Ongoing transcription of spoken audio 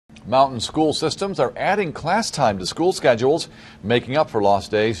Mountain school systems are adding class time to school schedules, making up for lost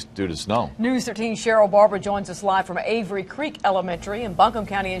days due to snow. News 13's Cheryl Barber joins us live from Avery Creek Elementary in Buncombe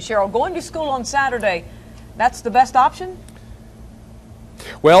County. And Cheryl, going to school on Saturday, that's the best option?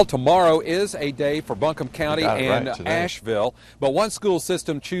 Well, tomorrow is a day for Buncombe County and right Asheville, but one school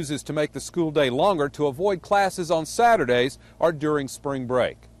system chooses to make the school day longer to avoid classes on Saturdays or during spring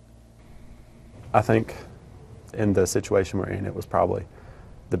break. I think in the situation we're in, it was probably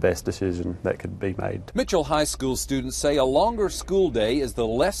the best decision that could be made. Mitchell High School students say a longer school day is the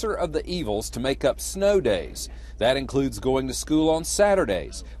lesser of the evils to make up snow days. That includes going to school on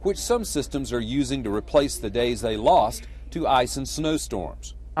Saturdays, which some systems are using to replace the days they lost to ice and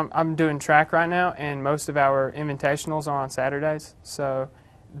snowstorms. I'm doing track right now, and most of our invitationals are on Saturdays, so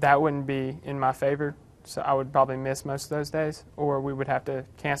that wouldn't be in my favor. So I would probably miss most of those days, or we would have to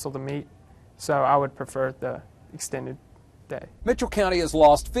cancel the meet. So I would prefer the extended day. Mitchell County has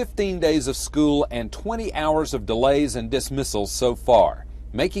lost 15 days of school and 20 hours of delays and dismissals so far.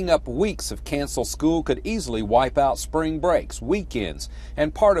 Making up weeks of canceled school could easily wipe out spring breaks, weekends,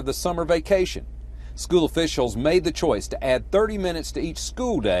 and part of the summer vacation. School officials made the choice to add 30 minutes to each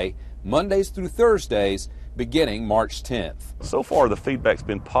school day, Mondays through Thursdays, beginning March 10th. So far the feedback's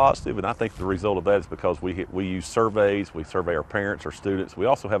been positive, and I think the result of that is because we use surveys, we survey our parents, our students. We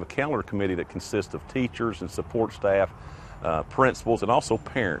also have a calendar committee that consists of teachers and support staff, principals, and also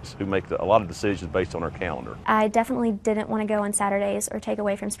parents who make a lot of decisions based on our calendar. I definitely didn't want to go on Saturdays or take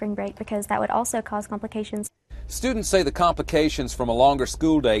away from spring break because that would also cause complications. Students say the complications from a longer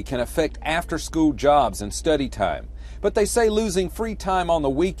school day can affect after-school jobs and study time. But they say losing free time on the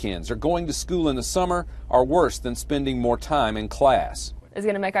weekends or going to school in the summer are worse than spending more time in class. It's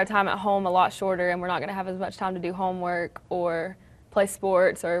going to make our time at home a lot shorter, and we're not going to have as much time to do homework or play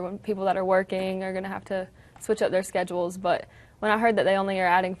sports, or when people that are working are going to have to switch up their schedules. But when I heard that they only are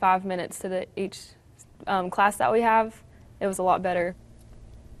adding 5 minutes to each class that we have, it was a lot better.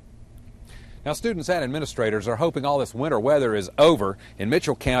 Now, students and administrators are hoping all this winter weather is over. In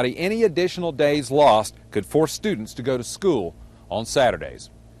Mitchell County, any additional days lost could force students to go to school on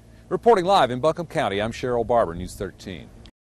Saturdays. Reporting live in Buncombe County, I'm Cheryl Barber, News 13.